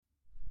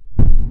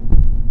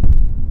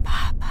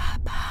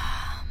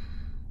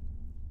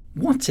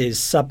What is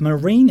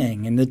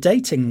submarining in the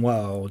dating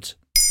world?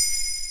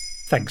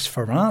 Thanks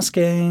for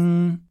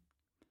asking.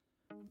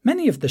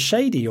 Many of the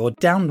shady or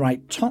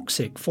downright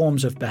toxic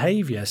forms of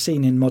behaviour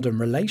seen in modern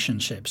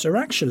relationships are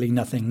actually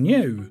nothing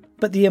new,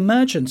 but the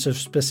emergence of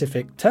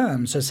specific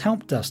terms has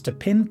helped us to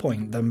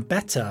pinpoint them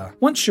better.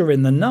 Once you're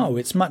in the know,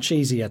 it's much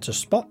easier to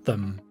spot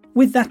them.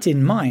 With that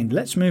in mind,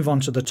 let's move on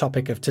to the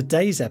topic of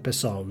today's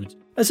episode.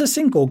 As a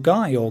single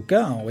guy or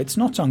girl, it's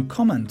not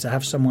uncommon to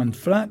have someone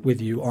flirt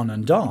with you on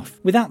and off,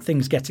 without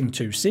things getting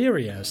too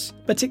serious.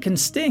 But it can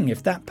sting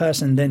if that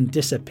person then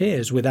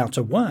disappears without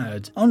a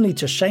word, only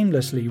to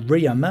shamelessly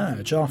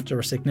re-emerge after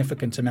a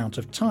significant amount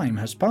of time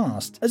has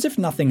passed, as if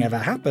nothing ever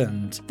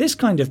happened. This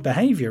kind of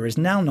behaviour is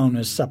now known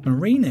as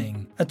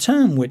submarining, a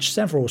term which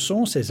several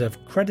sources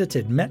have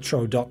credited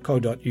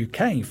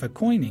metro.co.uk for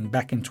coining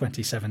back in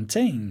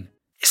 2017.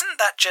 Isn't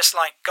that just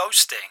like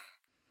ghosting?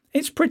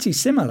 It's pretty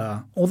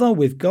similar, although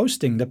with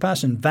ghosting the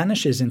person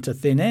vanishes into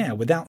thin air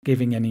without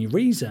giving any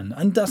reason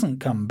and doesn't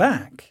come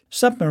back.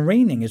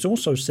 Submarining is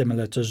also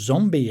similar to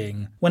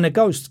zombieing, when a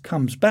ghost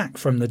comes back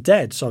from the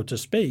dead, so to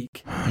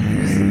speak.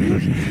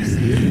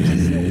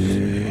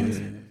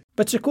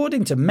 But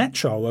according to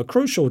Metro, a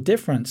crucial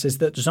difference is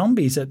that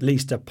zombies at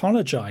least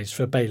apologise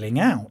for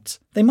bailing out.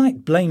 They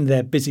might blame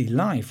their busy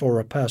life or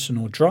a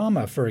personal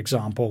drama, for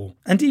example,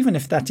 and even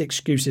if that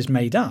excuse is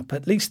made up,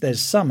 at least there's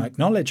some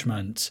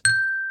acknowledgement.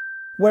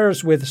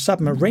 Whereas with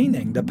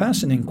submarining, the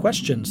person in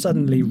question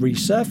suddenly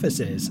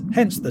resurfaces,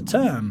 hence the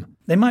term.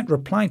 They might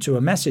reply to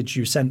a message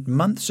you sent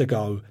months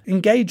ago,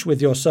 engage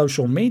with your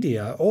social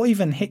media, or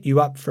even hit you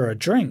up for a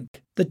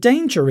drink. The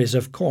danger is,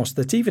 of course,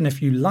 that even if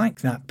you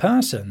like that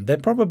person, they're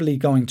probably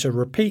going to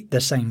repeat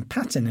the same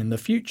pattern in the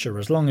future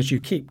as long as you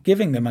keep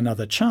giving them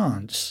another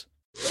chance.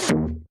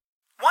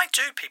 Why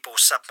do people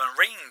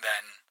submarine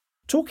then?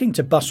 Talking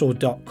to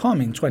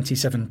Bustle.com in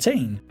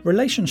 2017,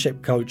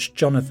 relationship coach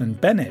Jonathan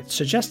Bennett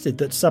suggested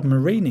that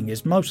submarining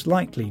is most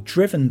likely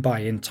driven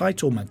by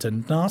entitlement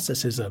and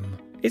narcissism.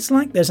 It's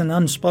like there's an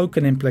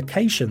unspoken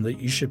implication that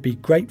you should be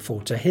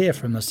grateful to hear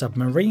from the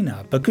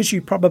submariner because you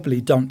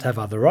probably don't have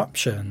other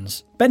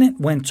options. Bennett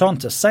went on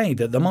to say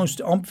that the most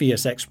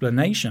obvious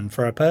explanation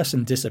for a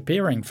person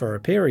disappearing for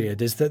a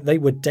period is that they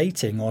were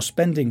dating or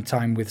spending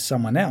time with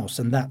someone else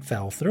and that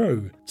fell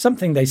through,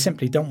 something they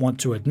simply don't want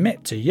to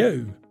admit to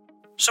you.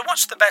 So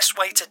what's the best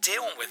way to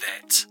deal with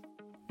it?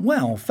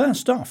 Well,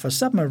 first off, a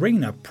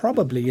submariner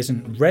probably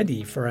isn't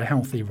ready for a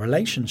healthy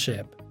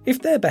relationship. If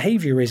their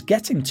behaviour is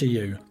getting to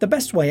you, the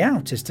best way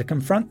out is to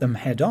confront them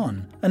head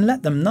on and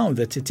let them know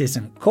that it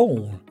isn't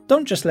cool.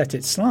 Don't just let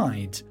it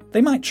slide.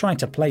 They might try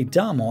to play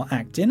dumb or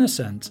act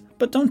innocent,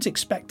 but don't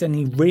expect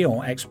any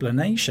real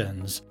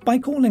explanations. By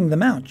calling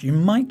them out, you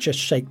might just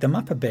shake them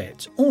up a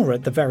bit, or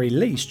at the very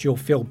least you'll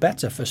feel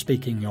better for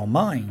speaking your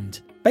mind.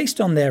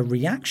 Based on their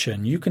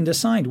reaction, you can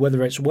decide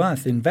whether it's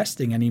worth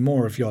investing any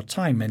more of your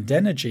time and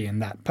energy in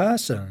that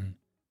person.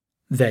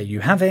 There you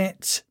have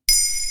it.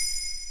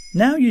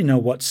 Now you know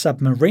what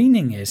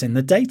submarining is in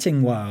the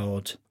dating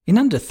world. In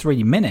under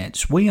 3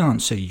 minutes, we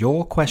answer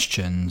your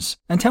questions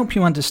and help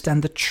you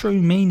understand the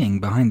true meaning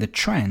behind the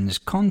trends,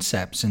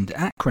 concepts and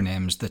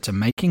acronyms that are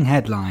making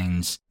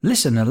headlines.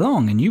 Listen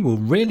along and you will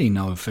really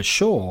know for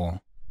sure.